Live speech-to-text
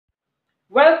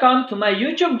Welcome to my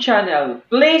YouTube channel.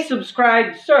 Please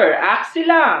subscribe, sir. Aksi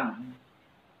lang.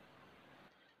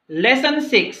 Lesson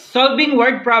 6. Solving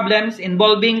word problems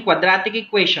involving quadratic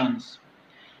equations.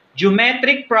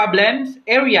 Geometric problems,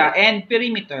 area, and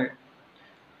perimeter.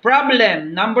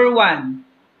 Problem number 1.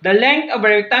 The length of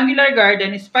a rectangular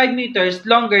garden is 5 meters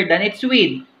longer than its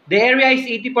width. The area is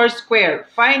 84 square.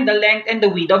 Find the length and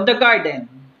the width of the garden.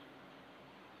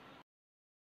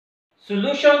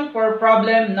 Solution for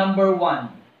problem number 1.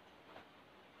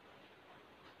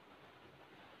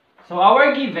 So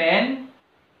our given,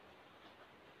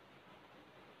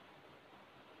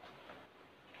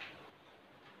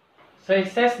 so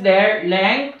it says there,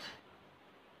 length,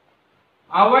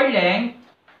 our length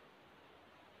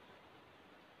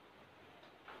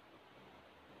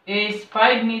is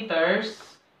 5 meters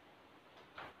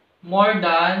more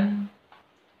than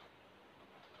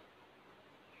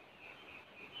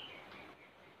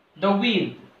the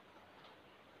width.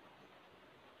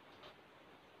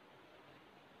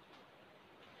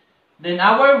 Then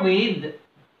our width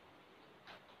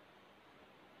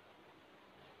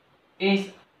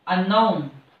is unknown.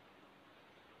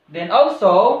 Then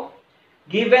also,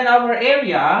 given our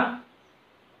area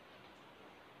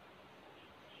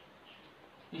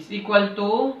is equal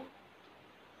to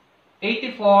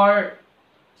 84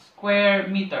 square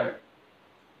meter.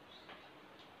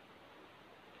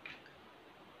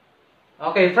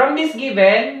 Okay, from this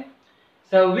given,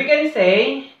 so we can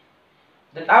say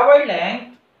that our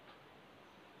length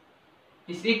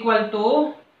is equal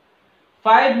to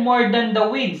 5 more than the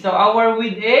width. So our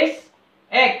width is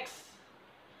x.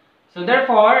 So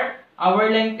therefore, our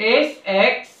length is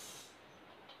x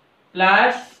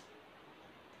plus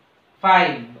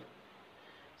 5.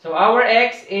 So our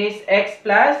x is x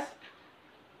plus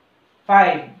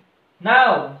 5.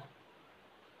 Now,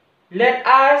 let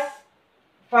us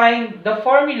find the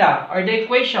formula or the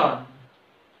equation.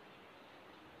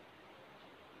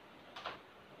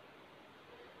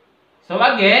 So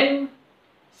again,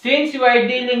 since we are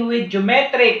dealing with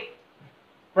geometric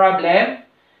problem,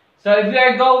 so if we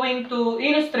are going to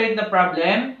illustrate the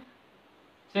problem,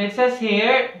 so it says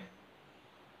here,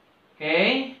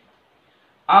 okay,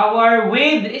 our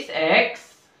width is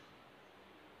x,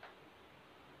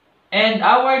 and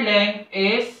our length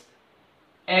is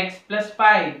x plus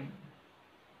 5.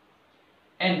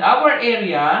 And our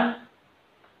area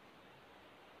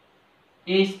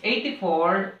is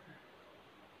 84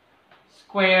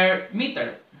 square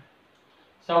meter.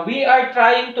 So we are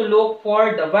trying to look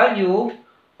for the value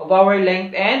of our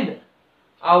length and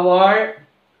our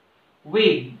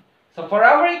width. So for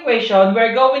our equation,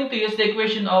 we're going to use the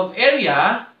equation of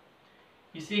area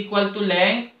is equal to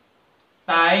length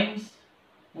times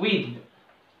width.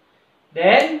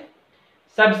 Then,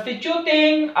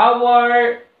 substituting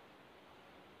our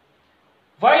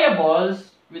variables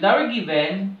with our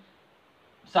given,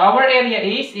 so our area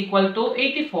is equal to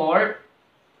 84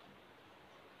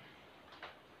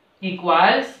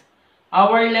 equals,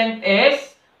 our length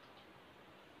is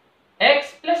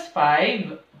x plus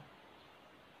 5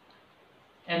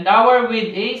 and our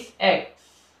width is x.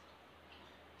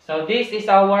 So this is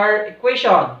our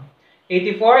equation.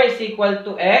 84 is equal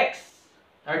to x,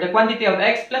 or the quantity of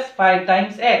x plus 5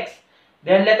 times x.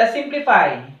 Then let us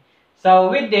simplify. So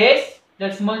with this,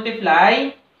 let's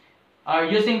multiply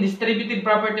using distributive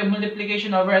property of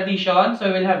multiplication over addition.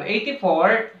 So we'll have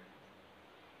 84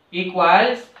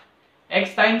 equals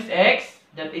x times x,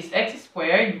 that is x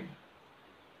squared.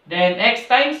 Then x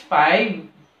times 5,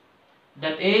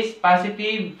 that is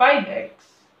positive 5x.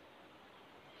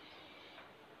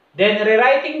 Then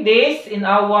rewriting this in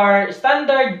our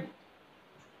standard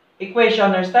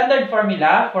equation or standard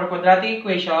formula for quadratic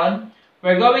equation,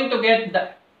 we're going to get the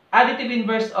additive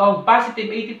inverse of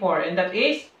positive 84, and that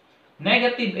is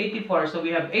negative 84. So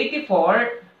we have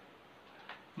 84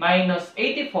 minus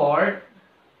 84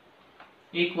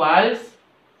 equals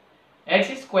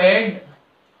x squared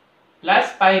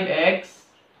plus 5x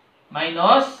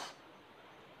minus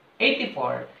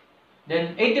 84.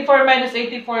 Then 84 minus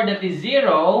 84, that is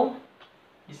 0,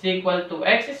 is equal to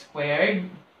x squared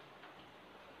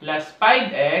plus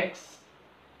 5x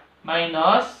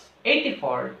minus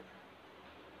 84.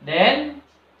 Then,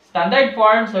 standard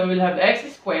form, so we will have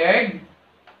x squared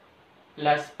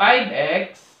plus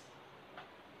 5x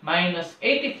minus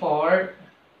 84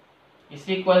 is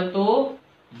equal to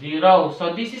 0.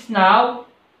 So this is now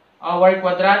our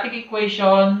quadratic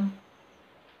equation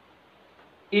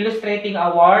illustrating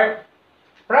our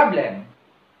problem.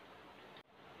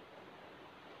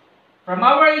 From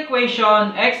our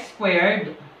equation, x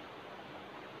squared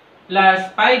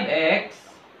plus 5x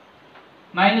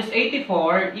minus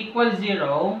 84 equals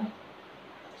 0.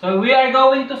 So we are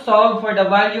going to solve for the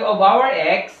value of our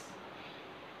x.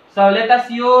 So let us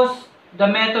use the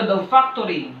method of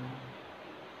factoring.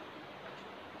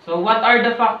 So what are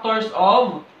the factors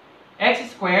of x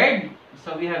squared?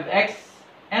 So we have x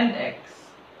and x.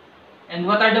 And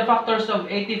what are the factors of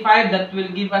 85 that will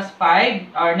give us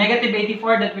 5? Or negative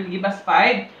 84 that will give us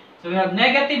 5? So we have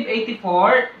negative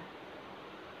 84.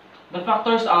 The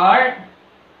factors are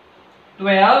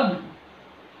 12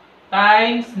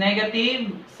 times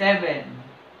negative 7.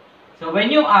 So when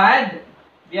you add,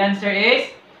 the answer is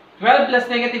 12 plus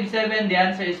negative 7. The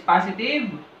answer is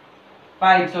positive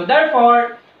 5. So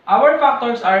therefore, our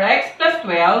factors are x plus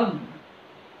 12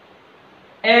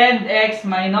 and x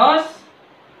minus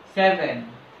 7.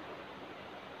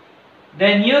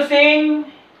 Then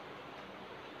using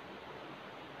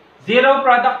zero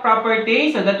product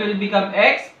property, so that will become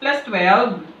x plus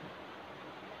 12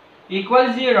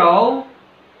 equals 0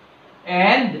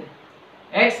 and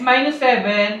x minus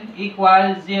 7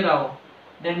 equals 0.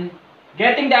 Then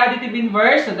getting the additive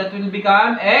inverse, so that will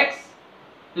become x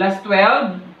plus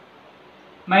 12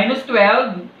 minus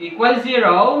 12 equals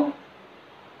 0.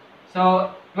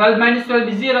 So 12 minus 12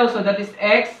 is 0, so that is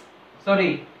x.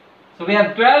 Sorry. So we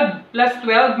have 12 plus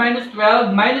 12 minus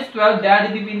 12 minus 12, the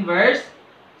additive inverse.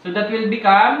 So that will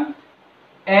become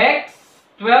x.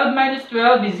 12 minus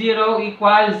 12 is 0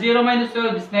 equals 0 minus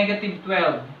 12 is negative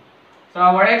 12. So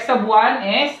our x sub 1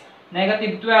 is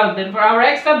negative 12. Then for our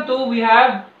x sub 2, we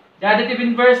have the additive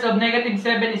inverse of negative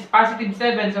 7 is positive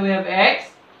 7. So we have x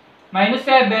minus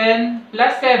 7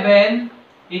 plus 7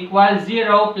 equals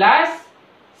 0 plus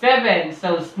 7.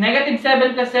 So negative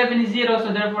 7 plus 7 is 0.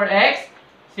 So therefore x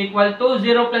is equal to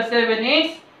 0 plus 7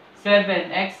 is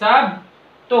 7. X sub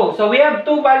 2. So we have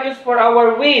two values for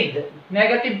our width.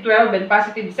 Negative 12 and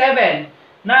positive 7.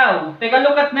 Now, take a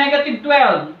look at negative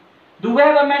 12. Do we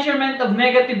have a measurement of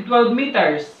negative 12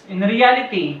 meters in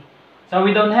reality? So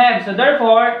we don't have. So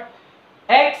therefore,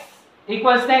 x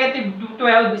equals negative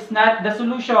 12 is not the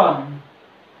solution.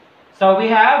 So we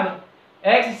have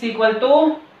x is equal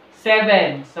to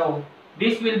 7. So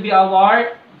this will be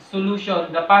our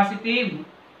solution, the positive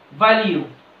value.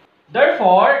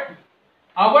 Therefore,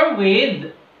 our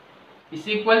width is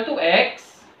equal to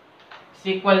x is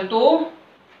equal to,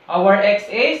 our x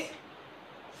is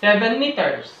 7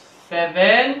 meters.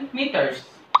 7 meters.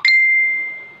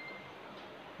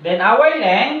 Then our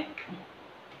length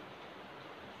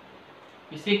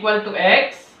is equal to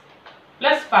x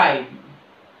plus 5.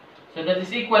 So that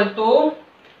is equal to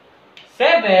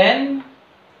 7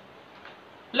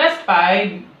 plus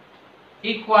 5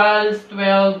 equals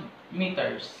 12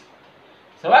 meters.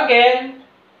 So again,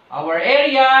 our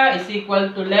area is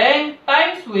equal to length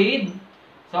times width.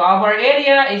 So our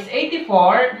area is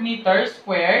 84 meters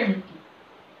squared,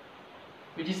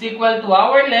 which is equal to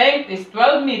our length is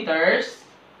 12 meters.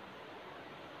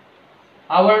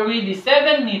 Our width is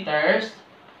 7 meters.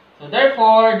 So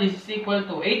therefore, this is equal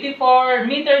to 84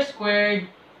 meters squared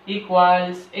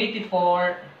equals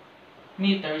 84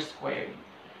 meters squared.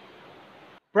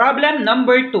 Problem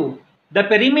number 2. The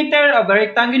perimeter of a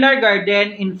rectangular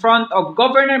garden in front of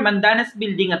Governor Mandana's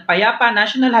building at Payappa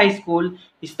National High School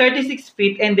is 36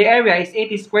 feet and the area is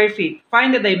 80 square feet.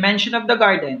 Find the dimension of the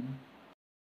garden.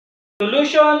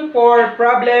 Solution for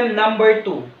problem number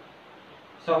 2.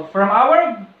 So from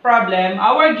our problem,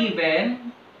 our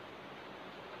given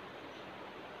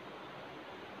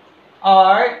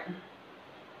are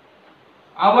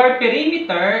our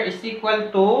perimeter is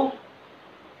equal to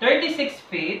 36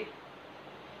 feet.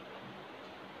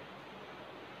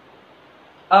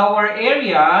 Our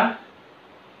area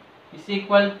is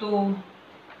equal to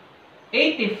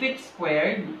 80 feet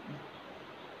squared.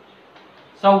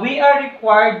 So we are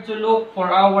required to look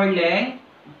for our length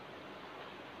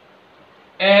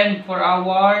and for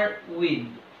our width.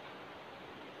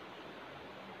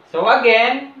 So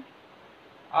again,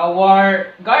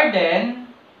 our garden,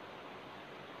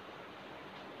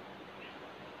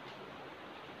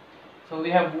 so we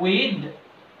have width,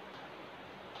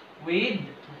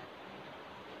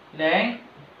 length.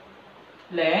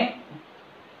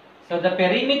 So the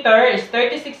perimeter is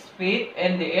 36 feet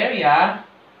and the area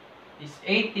is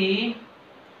 80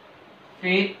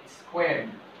 feet squared.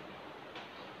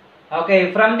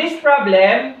 Okay, from this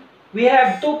problem, we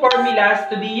have two formulas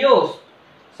to be used.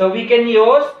 So we can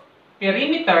use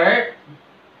perimeter.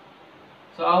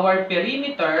 So our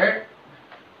perimeter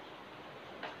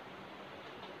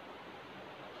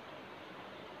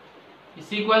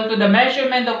is equal to the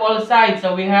measurement of all sides.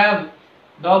 So we have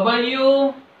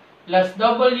W plus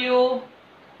W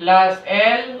plus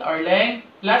L or length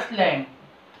plus length.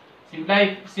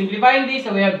 Simplifying this,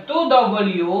 so we have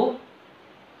 2W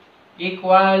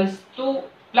equals 2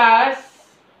 plus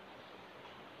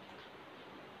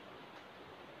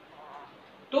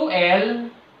 2L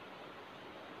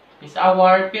is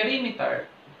our perimeter.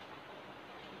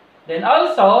 Then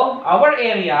also, our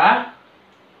area,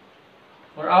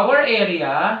 for our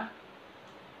area,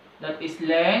 that is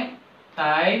length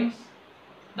times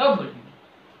W.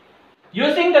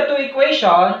 Using the two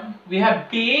equation, we have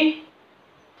P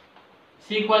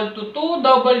is equal to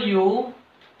 2W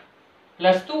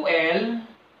plus 2L,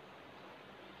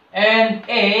 and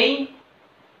A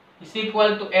is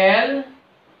equal to L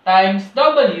times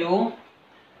W.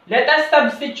 Let us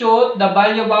substitute the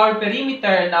value of our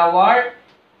perimeter in our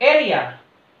area.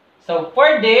 So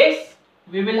for this,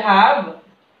 we will have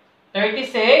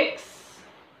 36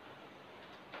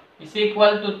 is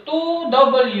equal to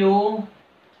 2W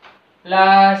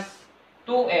plus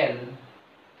 2L.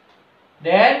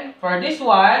 Then, for this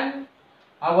one,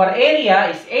 our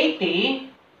area is 80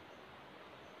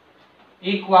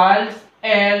 equals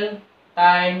L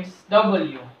times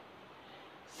W.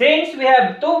 Since we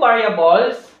have two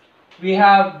variables, we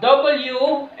have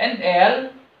W and L.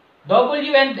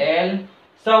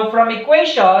 So from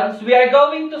equations, we are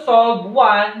going to solve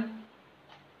one,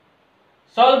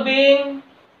 solving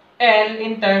L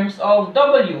in terms of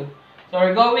W. So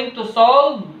we're going to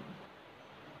solve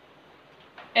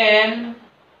L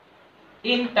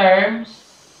in terms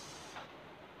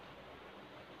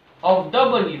of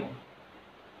W.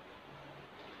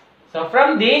 So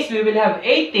from this, we will have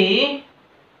 80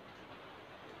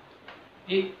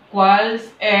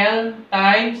 equals L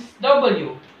times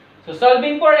W. So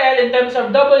solving for L in terms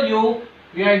of W,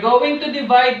 we are going to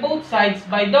divide both sides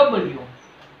by W.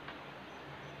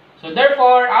 So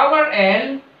therefore, our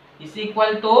L is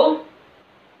equal to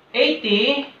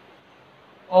 80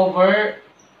 over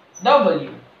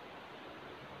W.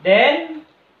 Then,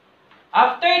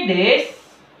 after this,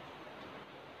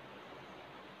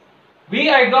 we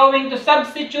are going to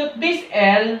substitute this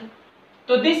L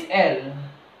to this L.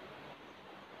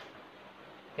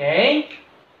 Okay?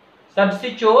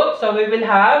 Substitute, so we will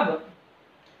have,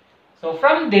 so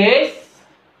from this,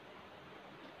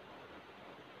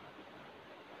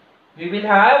 we will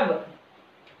have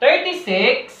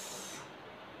 36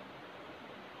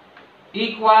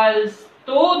 equals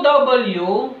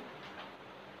 2W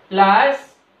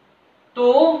plus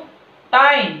 2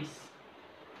 times.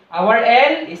 Our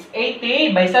L is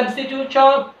 80 by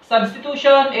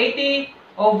substitution 80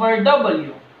 over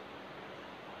W.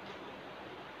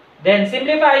 Then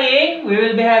simplifying, we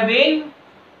will be having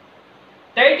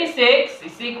 36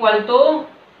 is equal to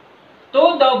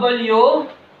 2W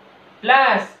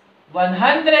plus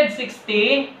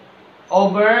 160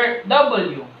 over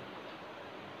W.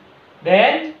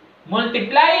 Then,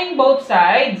 multiplying both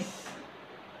sides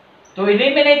to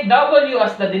eliminate W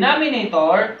as the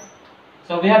denominator.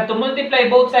 So we have to multiply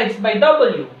both sides by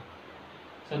W.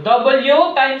 So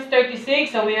W times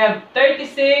 36, so we have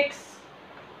 36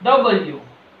 W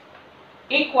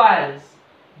equals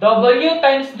W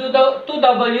times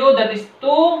 2W, that is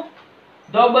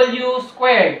 2W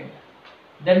squared.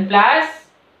 Then plus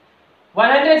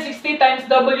 160 times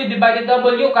W divided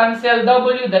W, cancel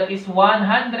W, that is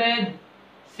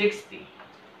 160.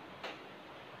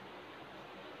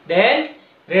 Then,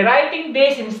 rewriting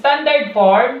this in standard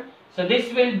form, so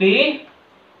this will be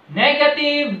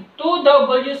negative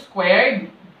 2W squared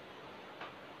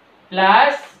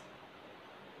plus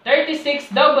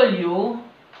 36W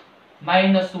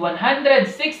minus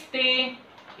 160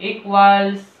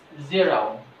 equals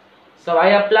 0. So I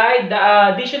applied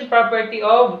the addition property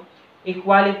of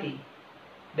equality.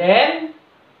 Then,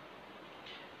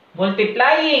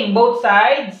 multiplying both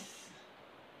sides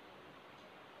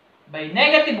by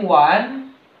negative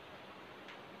 1,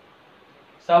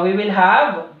 so we will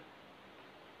have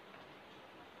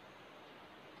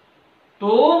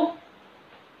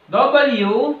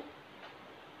 2W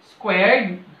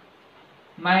squared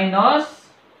minus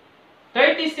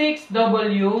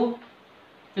 36W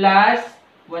plus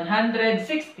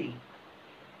 160.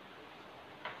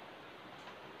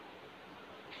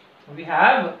 So we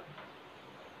have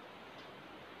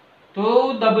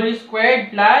 2W squared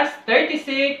plus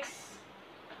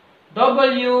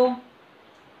 36W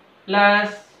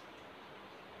plus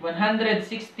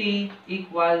 160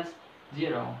 equals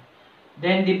 0.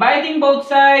 Then dividing both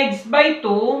sides by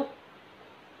 2,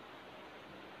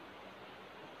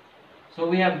 so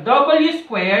we have W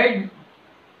squared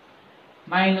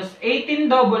minus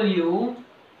 18W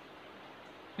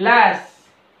plus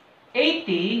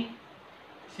 80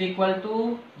 is equal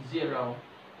to 0.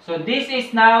 So this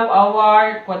is now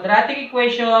our quadratic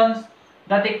equations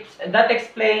that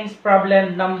explains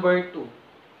problem number 2.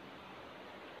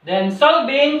 Then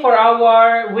solving for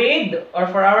our width or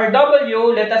for our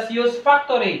W, let us use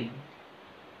factoring.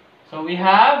 So we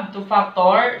have to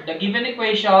factor the given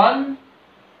equation.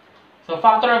 So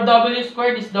factor of W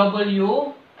squared is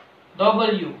W.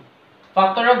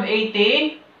 Factor of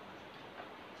 80.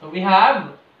 So we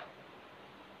have,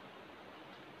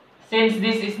 since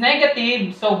this is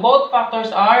negative, so both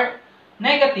factors are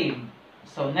negative.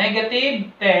 So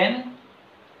negative 10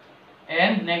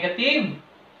 and negative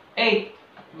 8.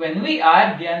 When we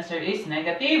add, the answer is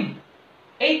negative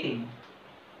 18.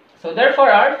 So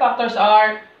therefore, our factors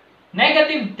are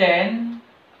negative 10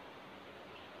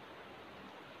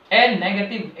 and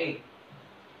negative 8.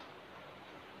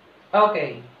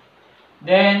 Okay.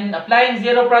 Then, applying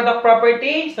zero product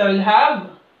property, so we'll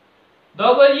have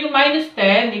W minus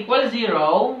 10 equals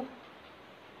 0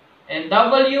 and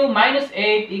W minus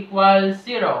 8 equals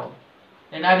 0.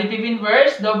 Then additive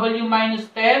inverse, W minus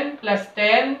 10 plus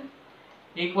 10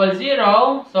 equals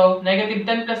 0. So negative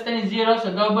 10 plus 10 is 0.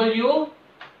 So W,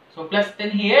 so plus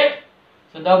 10 here.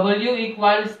 So W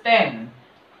equals 10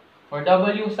 for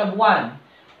W sub 1.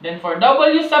 Then for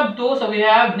W sub 2, so we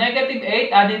have negative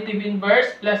 8 additive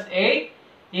inverse plus 8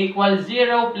 equals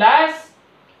 0 plus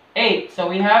 8. So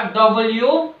we have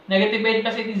W, negative 8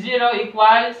 plus 8 is 0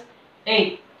 equals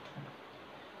 8.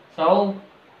 So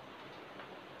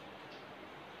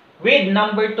with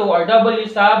number 2 or W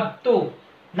sub 2.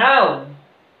 Now,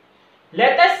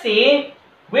 let us see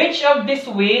which of this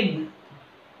width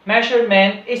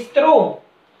measurement is true.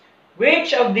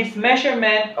 Which of this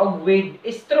measurement of width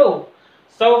is true?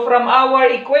 So, from our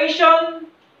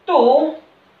equation 2,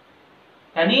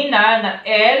 kanina na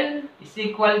L is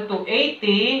equal to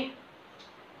 80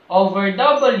 over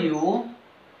W.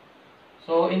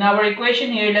 So, in our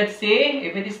equation here, let's see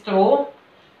if it is true.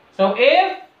 So,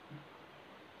 if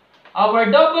our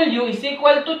W is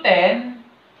equal to 10,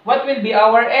 what will be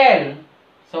our L?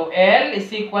 So, L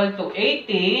is equal to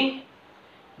 80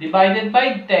 divided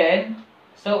by 10.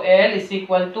 So, L is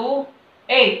equal to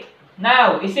 8.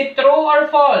 Now, is it true or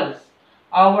false?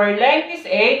 Our length is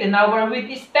 8 and our width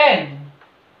is 10.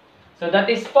 So, that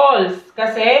is false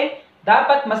kasi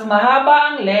dapat mas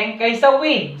mahaba ang length kaysa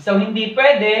width. So, hindi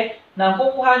pwede na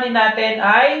kukuhanin natin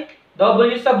ay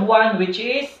W sub 1 which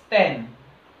is 10.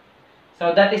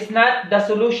 So, that is not the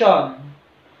solution.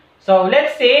 So,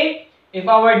 let's see if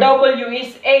our W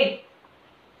is 8.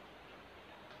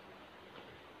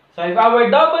 So, if our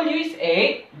W is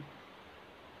 8,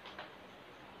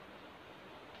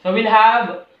 so we'll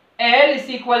have L is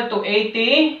equal to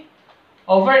 80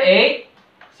 over 8.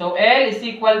 So, L is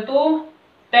equal to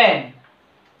 10.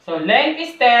 So, length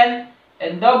is 10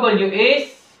 and W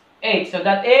is 8. So,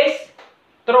 that is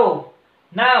true.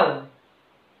 Now,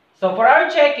 so for our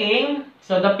checking,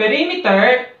 so the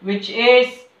perimeter, which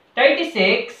is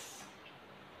 36,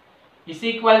 is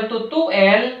equal to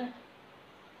 2L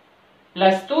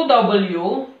plus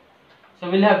 2W. So,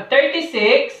 we'll have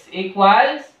 36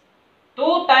 equals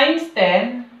 2 times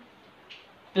 10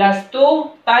 plus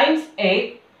 2 times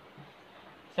 8.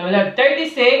 So, we'll have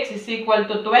 36 is equal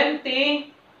to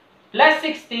 20 plus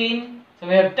 16. So,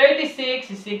 we have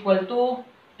 36 is equal to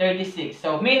 36.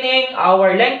 So, meaning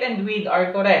our length and width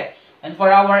are correct. And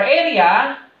for our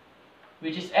area,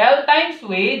 which is L times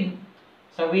width,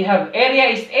 so we have area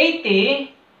is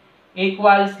 80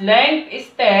 equals length is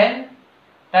 10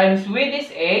 times width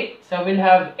is 8. So, we'll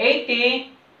have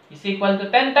 80 is equal to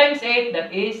 10 times 8,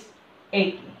 that is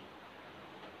 80.